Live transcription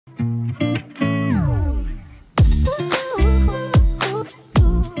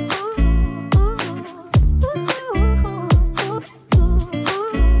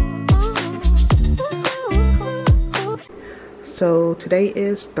today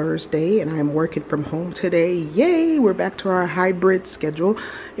is Thursday and I'm working from home today. Yay, we're back to our hybrid schedule.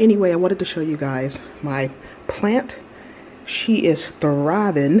 Anyway, I wanted to show you guys my plant. She is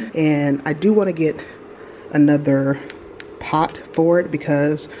thriving, and I do want to get another pot for it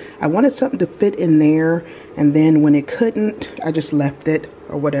because I wanted something to fit in there, and then when it couldn't, I just left it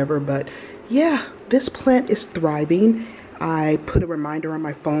or whatever. But yeah, this plant is thriving. I put a reminder on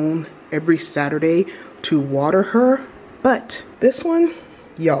my phone every Saturday to water her. But this one,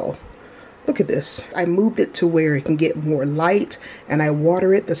 y'all, look at this. I moved it to where it can get more light, and I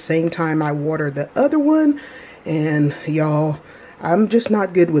water it the same time I water the other one. And y'all, I'm just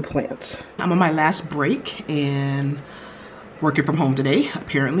not good with plants. I'm on my last break and working from home today,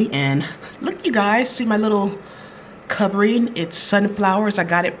 apparently. And look, you guys, see my little covering? It's sunflowers. I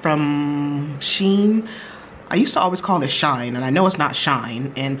got it from Shein. I used to always call it Shine, and I know it's not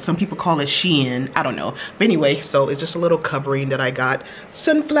Shine, and some people call it Shein. I don't know. But anyway, so it's just a little covering that I got.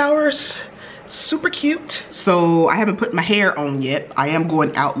 Sunflowers, super cute. So I haven't put my hair on yet. I am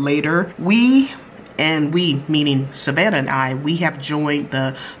going out later. We, meaning Savannah and I, we have joined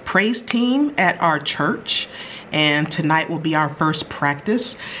the praise team at our church. And tonight will be our first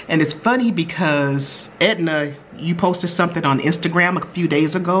practice. And it's funny because Edna, you posted something on Instagram a few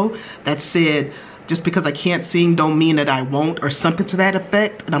days ago that said, just because I can't sing don't mean that I won't, or something to that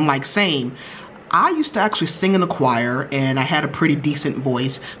effect. And I'm like, same. I used to actually sing in a choir and I had a pretty decent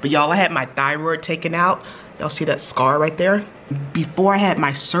voice, but y'all, I had my thyroid taken out. Y'all see that scar right there? Before I had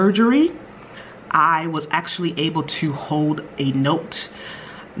my surgery, I was actually able to hold a note.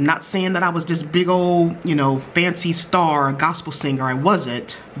 Not saying that I was this big old, you know, fancy star, gospel singer. I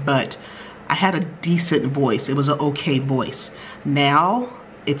wasn't, but I had a decent voice. It was an okay voice. Now,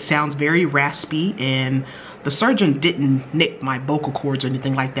 it sounds very raspy, and the surgeon didn't nick my vocal cords or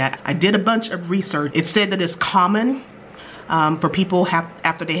anything like that. I did a bunch of research. It said that it's common for people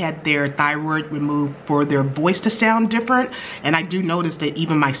after they had their thyroid removed for their voice to sound different. And I do notice that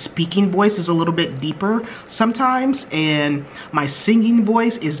even my speaking voice is a little bit deeper sometimes, and my singing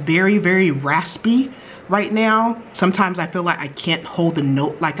voice is very, very raspy right now. Sometimes I feel like I can't hold a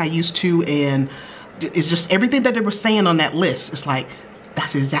note like I used to, and it's just everything that they were saying on that list. It's like,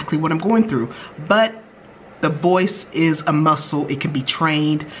 that's exactly what I'm going through. But the voice is a muscle. It can be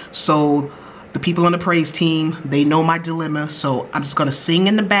trained. So the people on the praise team, they know my dilemma. So I'm just gonna sing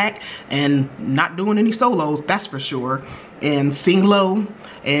in the back and not doing any solos, that's for sure. And sing low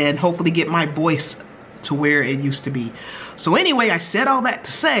and hopefully get my voice to where it used to be. So anyway, I said all that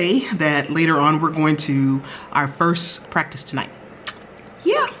to say that later on we're going to our first practice tonight.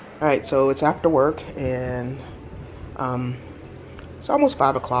 Yeah. All right, so it's after work and it's almost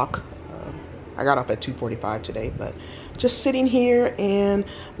 5 o'clock. I got off at 2:45 today, but just sitting here and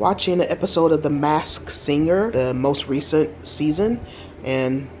watching an episode of The Masked Singer, the most recent season.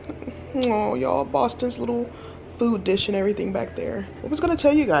 And, oh, y'all, Boston's little food dish and everything back there. I was gonna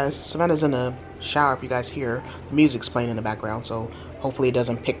tell you guys, Savannah's in a shower if you guys hear the music's playing in the background, so hopefully it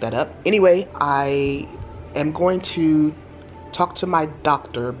doesn't pick that up. Anyway, I am going to talk to my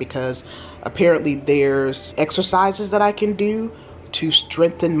doctor because apparently there's exercises that I can do to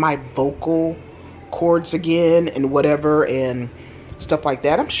strengthen my vocal cords again and whatever and stuff like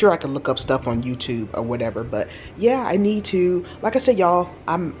that. I'm sure I can look up stuff on YouTube or whatever, but yeah, I need to, like I said, y'all,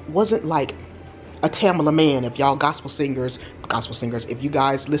 wasn't like a Tamala Man. If y'all gospel singers, if you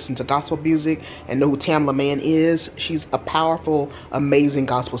guys listen to gospel music and know who Tamala Man is, she's a powerful, amazing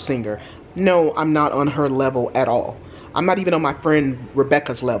gospel singer. No, I'm not on her level at all. I'm not even on my friend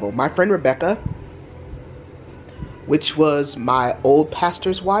Rebecca's level. My friend Rebecca, which was my old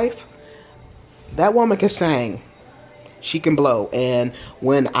pastor's wife, that woman can sing. She can blow. And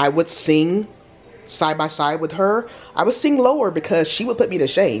when I would sing side by side with her, I would sing lower because she would put me to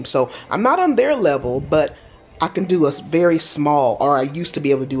shame. So I'm not on their level, but I can do a very small, or I used to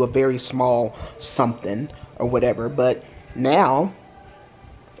be able to do a very small something or whatever. But now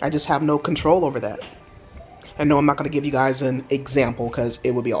I just have no control over that. And no, I'm not going to give you guys an example because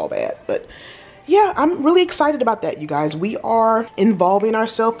it would be all bad. But yeah, I'm really excited about that, you guys. We are involving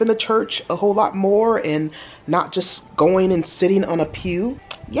ourselves in the church a whole lot more and not just going and sitting on a pew.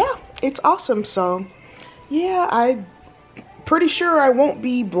 Yeah, it's awesome. So yeah, I'm pretty sure I won't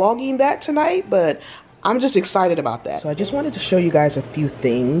be vlogging that tonight, but I'm just excited about that. So I just wanted to show you guys a few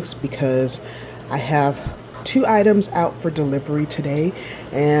things because I have 2 items out for delivery today.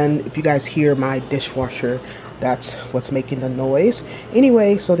 And if you guys hear my dishwasher, that's what's making the noise.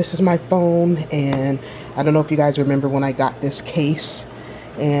 Anyway, so this is my phone, and I don't know if you guys remember when I got this case,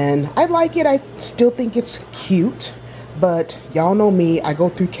 and I like it. I still think it's cute, but y'all know me, I go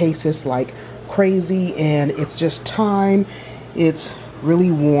through cases like crazy, and it's just time It's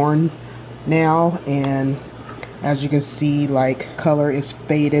really worn now, and as you can see, like, color is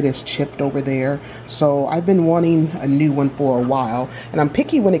faded, it's chipped over there. So I've been wanting a new one for a while, and I'm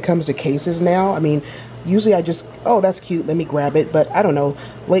picky when it comes to cases now. I mean, usually I just, oh, that's cute, let me grab it. But I don't know,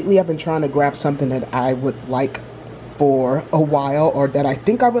 lately I've been trying to grab something that I would like for a while, or that I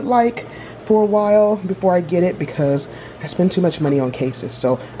think I would like for a while before I get it, because I spend too much money on cases.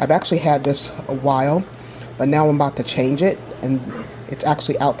 So I've actually had this a while, but now I'm about to change it, and it's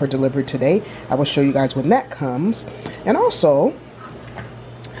actually out for delivery today. I will show you guys when that comes. And also,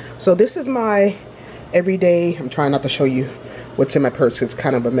 so this is my everyday, I'm trying not to show you what's in my purse, it's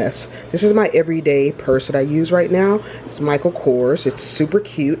kind of a mess. This is my everyday purse that I use right now. It's Michael Kors. It's super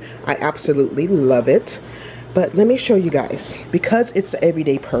cute. I absolutely love it. But let me show you guys, because it's an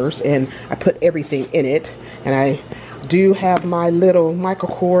everyday purse and I put everything in it, and I do have my little Michael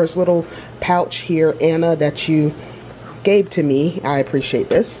Kors little pouch here, Anna, that you gave to me. I appreciate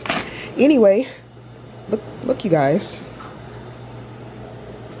this. Anyway, look you guys.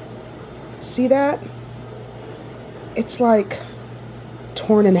 See that? It's like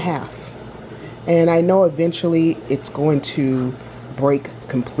torn in half. And I know eventually it's going to break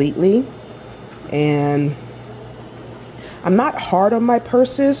completely. And I'm not hard on my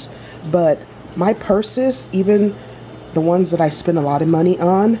purses, but my purses, even the ones that I spend a lot of money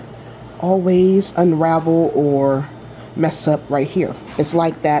on, always unravel or mess up right here. It's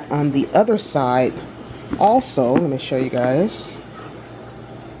like that on the other side also. Let me show you guys.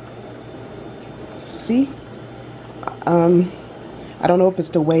 See? I don't know if it's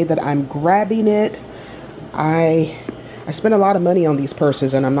the way that I'm grabbing it. I spend a lot of money on these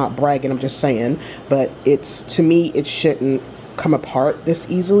purses, and I'm not bragging, I'm just saying, but it's, to me, it shouldn't come apart this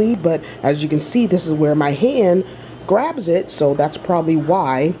easily. But as you can see, this is where my hand grabs it, so that's probably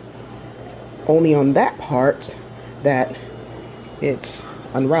why only on that part that it's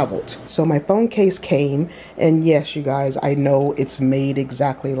unraveled. So my phone case came, and yes, you guys, I know it's made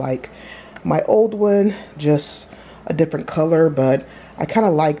exactly like my old one, just a different color, but I kind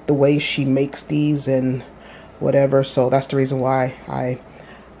of like the way she makes these and whatever, so that's the reason why I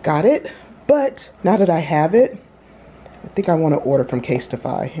got it. But now that I have it, I think I want to order from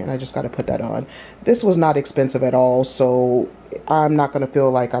Casetify, and I just got to put that on. This was not expensive at all, so I'm not going to feel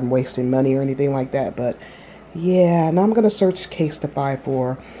like I'm wasting money or anything like that. But yeah, now I'm going to search Casetify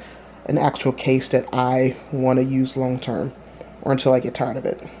for an actual case that I want to use long term, or until I get tired of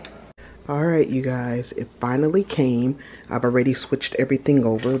it. Alright, you guys, it finally came. I've already switched everything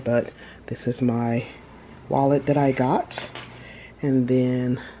over, but this is my wallet that I got, and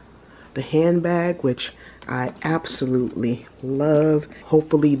then the handbag, which I absolutely love.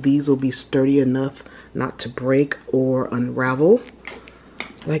 Hopefully these will be sturdy enough not to break or unravel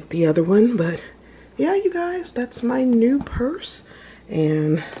like the other one. But yeah, you guys, that's my new purse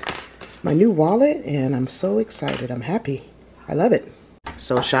and my new wallet, and I'm so excited. I'm happy. I love it.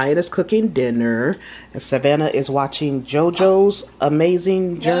 So Cheyenne is cooking dinner, and Savannah is watching JoJo's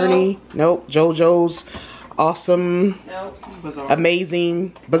Amazing Journey. Nope, JoJo's Awesome,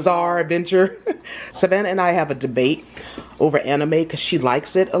 Amazing, Bizarre Adventure. Savannah and I have a debate over anime because she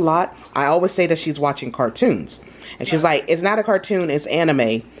likes it a lot. I always say that she's watching cartoons, and she's like, it's not a cartoon, it's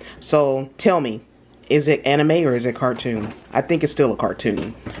anime. So tell me, is it anime or is it cartoon? I think it's still a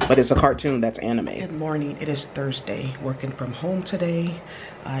cartoon, but it's a cartoon that's anime. Good morning. It is Thursday, working from home today.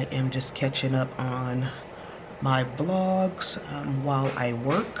 I am just catching up on my vlogs while I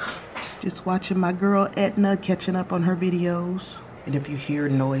work. Just watching my girl Etna catching up on her videos. And if you hear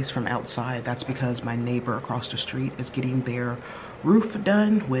noise from outside, that's because my neighbor across the street is getting their roof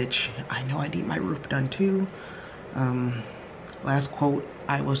done, which I know I need my roof done too. Last quote,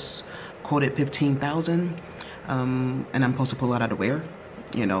 I was quoted $15,000, and I'm supposed to pull it out of where,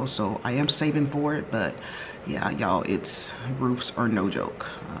 you know, so I am saving for it. But yeah, y'all, it's roofs are no joke.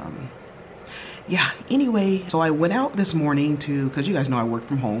 Yeah, anyway, so I went out this morning to, because you guys know I work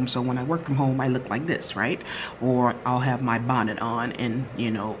from home, so when I work from home I look like this, right? Or I'll have my bonnet on and, you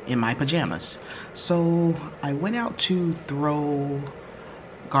know, in my pajamas. So I went out to throw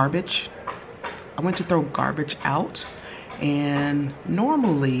garbage. I went to throw garbage out, and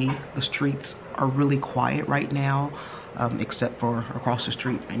normally the streets are really quiet right now, except for across the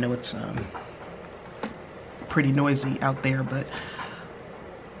street. I know it's pretty noisy out there, but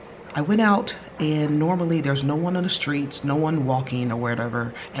I went out, and normally there's no one on the streets, no one walking or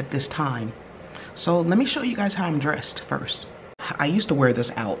whatever at this time. So let me show you guys how I'm dressed first. I used to wear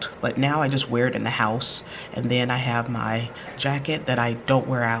this out, but now I just wear it in the house. And then I have my jacket that I don't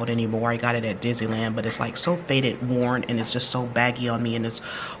wear out anymore. I got it at Disneyland, but it's like so faded, worn, and it's just so baggy on me, and it's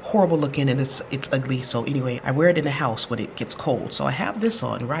horrible looking, and it's ugly. So anyway, I wear it in the house when it gets cold. So I have this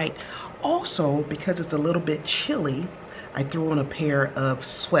on, right? Also, because it's a little bit chilly, I threw on a pair of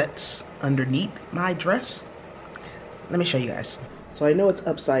sweats underneath my dress. Let me show you guys. So I know it's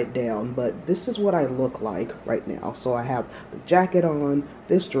upside down, but this is what I look like right now. So I have the jacket on,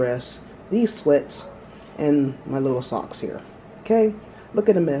 this dress, these sweats, and my little socks here. Okay? Look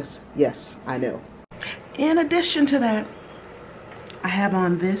at a mess. Yes, I know. In addition to that, I have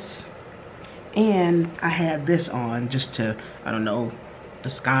on this, and I had this on just to, I don't know,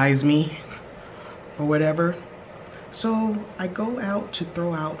 disguise me or whatever. So I go out to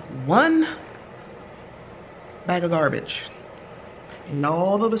throw out one bag of garbage, and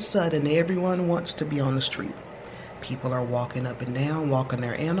all of a sudden everyone wants to be on the street. People are walking up and down, walking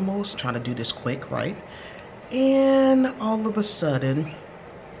their animals, trying to do this quick, right? And all of a sudden,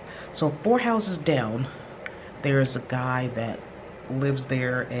 so 4 houses down, there's a guy that lives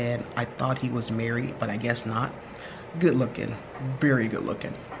there, and I thought he was married, but I guess not. Good looking, very good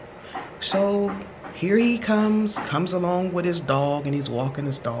looking. So here he comes along with his dog, and he's walking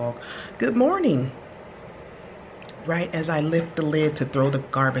his dog. Good morning. Right as I lift the lid to throw the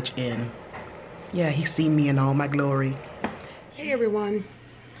garbage in. Yeah, he seen me in all my glory. Hey everyone.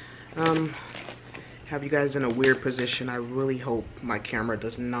 Have you guys in a weird position. I really hope my camera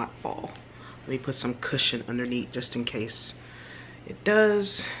does not fall. Let me put some cushion underneath just in case it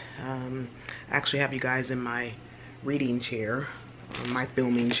does. I actually have you guys in my reading chair, my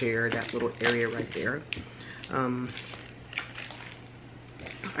filming chair, that little area right there. I'm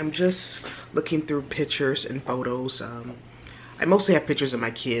just looking through pictures and photos. I mostly have pictures of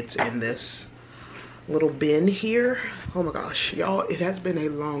my kids in this little bin here. Oh my gosh, y'all, it has been a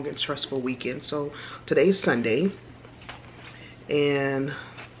long and stressful weekend. So today's Sunday, and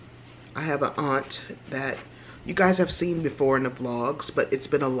I have an aunt that you guys have seen before in the vlogs, but it's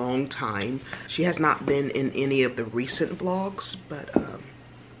been a long time. She has not been in any of the recent vlogs, but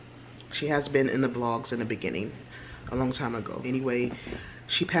she has been in the vlogs in the beginning, a long time ago. Anyway,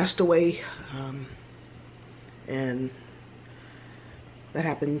 she passed away, and that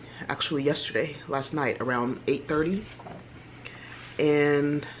happened actually yesterday, last night, around 8:30.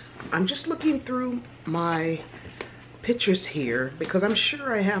 And I'm just looking through my pictures here because I'm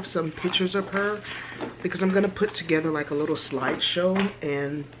sure I have some pictures of her, because I'm gonna put together like a little slideshow,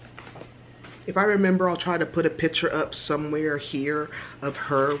 and if I remember, I'll try to put a picture up somewhere here of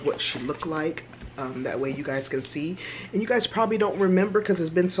her, what she looked like. That way you guys can see. And you guys probably don't remember because it's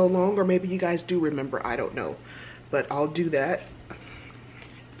been so long, or maybe you guys do remember, I don't know. But I'll do that.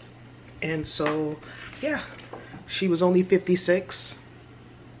 And so, yeah, she was only 56.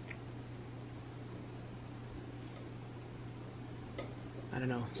 I don't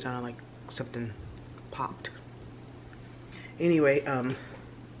know, sounded like something popped. Anyway,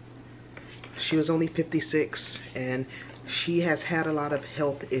 she was only 56, and she has had a lot of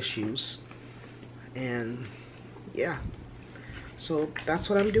health issues. And yeah, so that's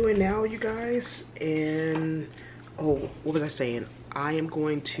what I'm doing now, you guys. And oh, what was I saying? I am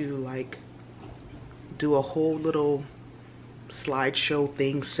going to like do a whole little slideshow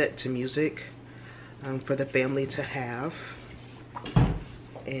thing set to music for the family to have.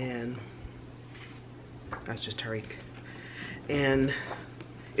 And that's just Tariq. And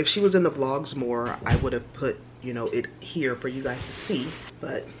if she was in the vlogs more, I would have put, you know, it here for you guys to see.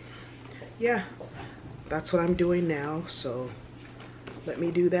 But yeah, that's what I'm doing now. So let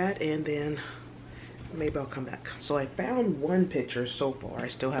me do that, and then maybe I'll come back. So I found one picture so far. I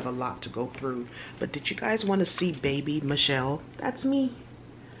still have a lot to go through. But did you guys want to see baby Michelle? That's me.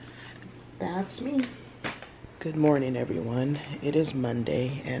 That's me. Good morning, everyone. It is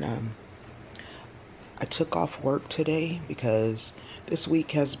Monday, and I took off work today because this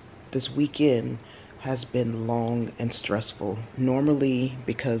weekend has been long and stressful. Normally,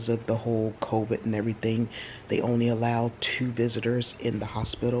 because of the whole COVID and everything, they only allow 2 visitors in the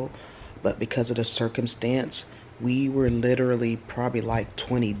hospital. But because of the circumstance, we were literally probably like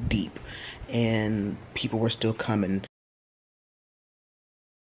 20 deep, and people were still coming.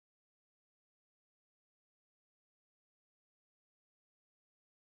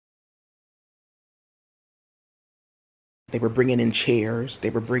 They were bringing in chairs, they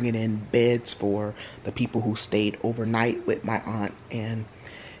were bringing in beds for the people who stayed overnight with my aunt, and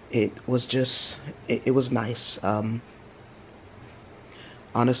it was just, it was nice.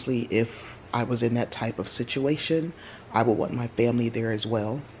 Honestly, if I was in that type of situation, I would want my family there as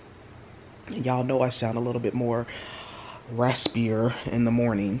well. And y'all know I sound a little bit more raspier in the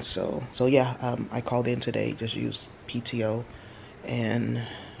morning. So yeah, I called in today, just used PTO, and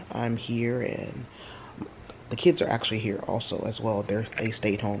I'm here, and the kids are actually here also as well. They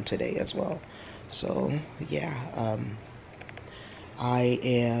stayed home today as well. So yeah,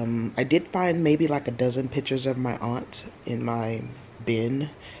 I did find maybe like a dozen pictures of my aunt in my bin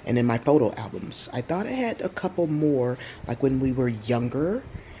and in my photo albums. I thought I had a couple more like when we were younger,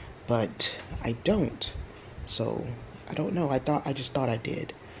 but I don't. So I don't know. I just thought I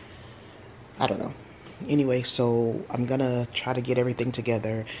did. I don't know. Anyway, so I'm gonna try to get everything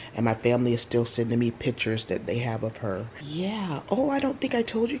together, and my family is still sending me pictures that they have of her. Yeah. Oh, I don't think I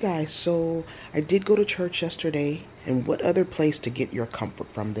told you guys. So I did go to church yesterday, and what other place to get your comfort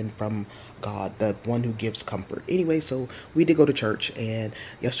from than from God, the one who gives comfort. Anyway, so we did go to church, and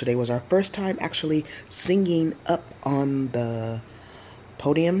yesterday was our first time actually singing up on the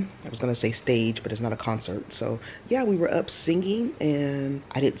podium. I was gonna say stage, but it's not a concert. So yeah, we were up singing, and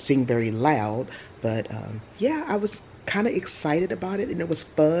I didn't sing very loud, but yeah, I was kind of excited about it, and it was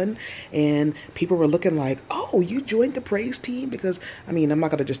fun, and people were looking like, oh, you joined the praise team? Because I mean, I'm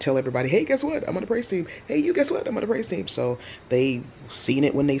not gonna just tell everybody, hey, guess what, I'm on the praise team. Hey, you, guess what, I'm on the praise team. So they seen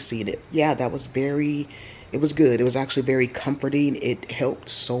it when they seen it. Yeah, that was it was good. It was actually very comforting. It helped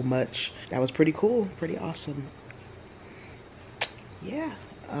so much. That was pretty cool, pretty awesome. Yeah,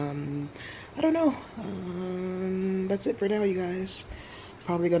 I don't know. That's it for now, you guys.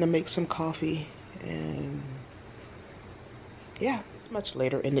 Probably gonna make some coffee, and yeah, it's much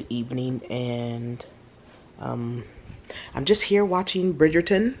later in the evening, and I'm just here watching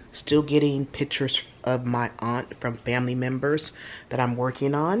Bridgerton, still getting pictures of my aunt from family members that I'm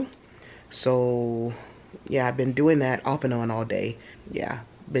working on. So yeah, I've been doing that off and on all day. Yeah,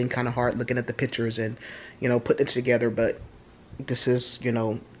 been kind of hard looking at the pictures and, you know, putting it together, but this is, you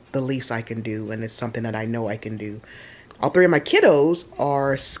know, the least I can do, and it's something that I know I can do. All three of my kiddos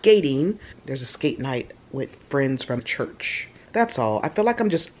are skating. There's a skate night with friends from church. That's all. I feel like I'm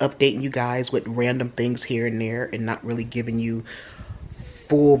just updating you guys with random things here and there and not really giving you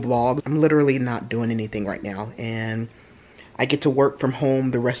full vlogs. I'm literally not doing anything right now, and I get to work from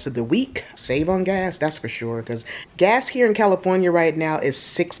home the rest of the week. Save on gas, that's for sure, because gas here in California right now is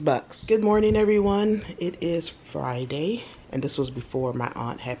 $6. Good morning, everyone. It is Friday, and this was before my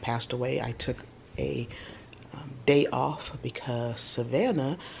aunt had passed away. I took a day off because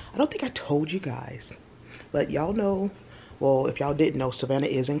Savannah, I don't think I told you guys, but y'all know, well, if y'all didn't know, Savannah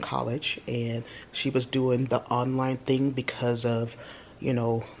is in college, and she was doing the online thing because of, you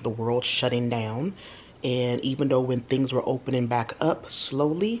know, the world shutting down. And even though when things were opening back up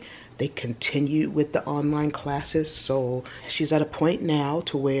slowly, they continued with the online classes. So she's at a point now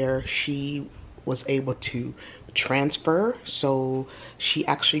to where she was able to transfer. So she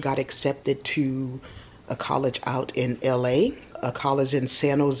actually got accepted to a college out in LA, a college in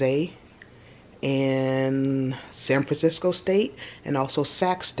San Jose, and San Francisco State, and also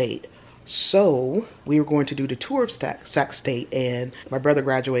Sac State. So we were going to do the tour of Sac State, and my brother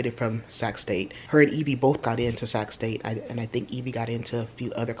graduated from Sac State. Her and Evie both got into Sac State, and I think Evie got into a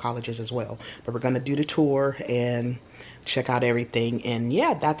few other colleges as well. But we're going to do the tour and check out everything, and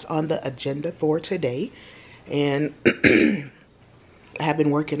yeah, that's on the agenda for today. And I have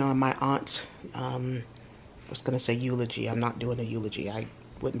been working on my aunt's, I was going to say eulogy. I'm not doing a eulogy. I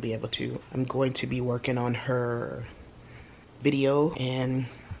wouldn't be able to. I'm going to be working on her video, and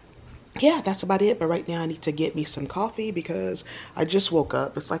yeah, that's about it. But right now I need to get me some coffee because I just woke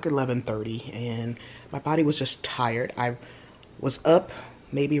up. It's like 11:30, and my body was just tired. I was up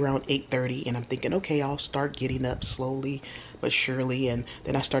maybe around 8:30, and I'm thinking, okay, I'll start getting up slowly but surely. And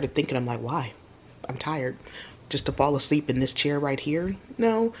then I started thinking, I'm like, why? I'm tired. Just to fall asleep in this chair right here?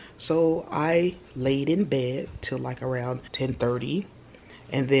 No. So I laid in bed till like around 10:30,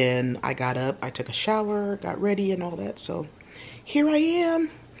 and then I got up, I took a shower, got ready and all that. So here I am.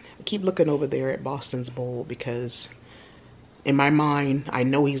 I keep looking over there at Boston's bowl because in my mind, I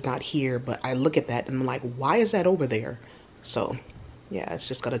know he's not here, but I look at that and I'm like, why is that over there? So yeah, it's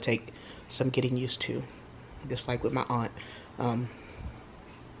just gonna take some getting used to, just like with my aunt.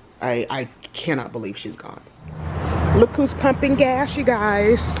 I cannot believe she's gone. Look who's pumping gas, you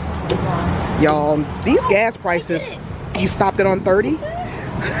guys. Y'all, these gas prices, you stopped it on 30?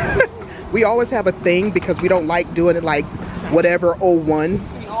 We always have a thing because we don't like doing it like whatever 01.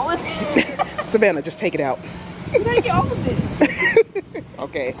 Savannah, just take it out. You gotta get off of it.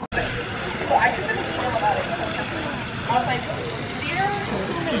 Okay.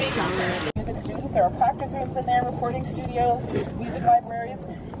 There are practice rooms in there, recording studios, music libraries.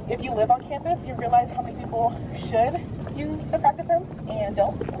 If you live on campus, you realize how many people should use the practice room and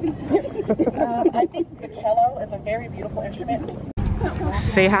don't. I think the cello is a very beautiful instrument.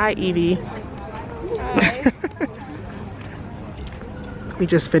 Say hi, Evie. Hi. We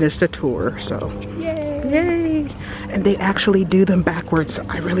just finished the tour, so Yay. yay. And they actually do them backwards.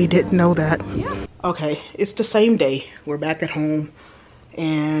 I really didn't know that. Yeah. Okay, it's the same day. We're back at home,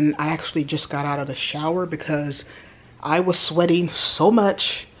 and I actually just got out of the shower because I was sweating so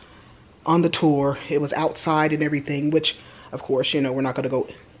much on the tour. It was outside and everything, which of course, you know, we're not going to go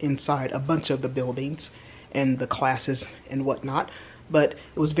inside a bunch of the buildings and the classes and whatnot, but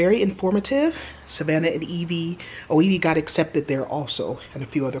it was very informative. Savannah and Evie, Evie got accepted there also, and a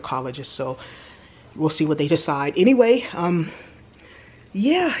few other colleges, so we'll see what they decide. Anyway,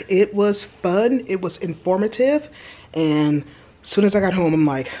 yeah, it was fun. It was informative, and as soon as I got home, I'm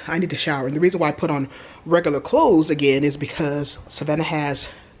like, I need to shower. And the reason why I put on regular clothes again is because Savannah has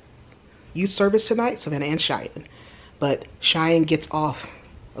youth service tonight, Savannah and Cheyenne. But Cheyenne gets off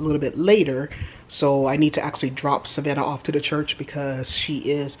a little bit later, so I need to actually drop Savannah off to the church because she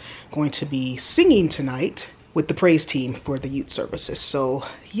is going to be singing tonight with the praise team for the youth services. So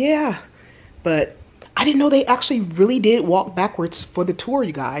yeah, but I didn't know they actually really did walk backwards for the tour,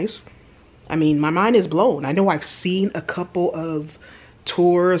 you guys. I mean, my mind is blown. I know I've seen a couple of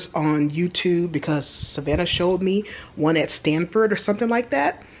tours on YouTube because Savannah showed me one at Stanford or something like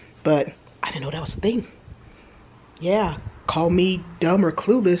that, but I didn't know that was a thing. Yeah, call me dumb or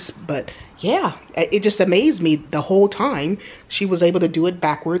clueless, but yeah, it just amazed me the whole time. She was able to do it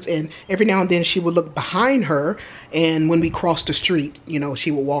backwards, and every now and then she would look behind her, and when we crossed the street, you know,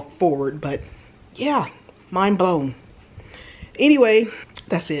 she would walk forward. But yeah, mind blown. Anyway,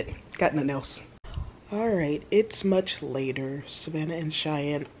 that's it. Got nothing else. All right, it's much later. Savannah and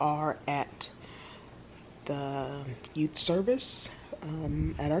Cheyenne are at the youth service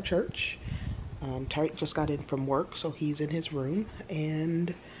at our church. Tariq just got in from work, so he's in his room,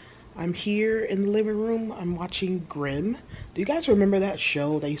 and I'm here in the living room. I'm watching Grimm. Do you guys remember that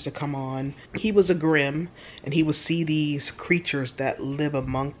show that used to come on? He was a Grimm, and he would see these creatures that live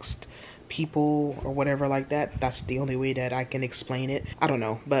amongst people or whatever like that. That's the only way that I can explain it. I don't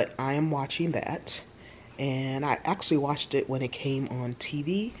know, but I am watching that, and I actually watched it when it came on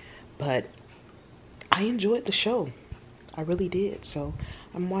TV, but I enjoyed the show. I really did. So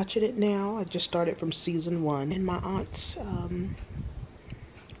I'm watching it now. I just started from season 1, and my aunt's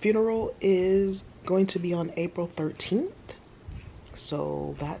funeral is going to be on April 13th.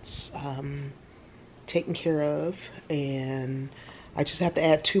 So that's taken care of, and I just have to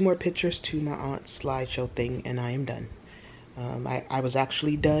add 2 more pictures to my aunt's slideshow thing, and I am done. I was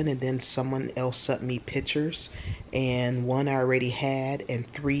actually done, and then someone else sent me pictures, and 1 I already had,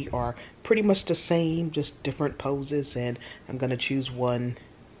 and 3 are pretty much the same, just different poses, and I'm gonna choose 1.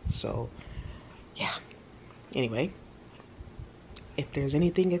 So yeah, anyway, if there's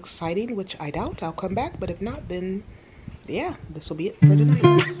anything exciting, which I doubt, I'll come back, but if not, then yeah, this will be it for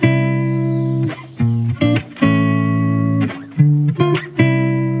tonight.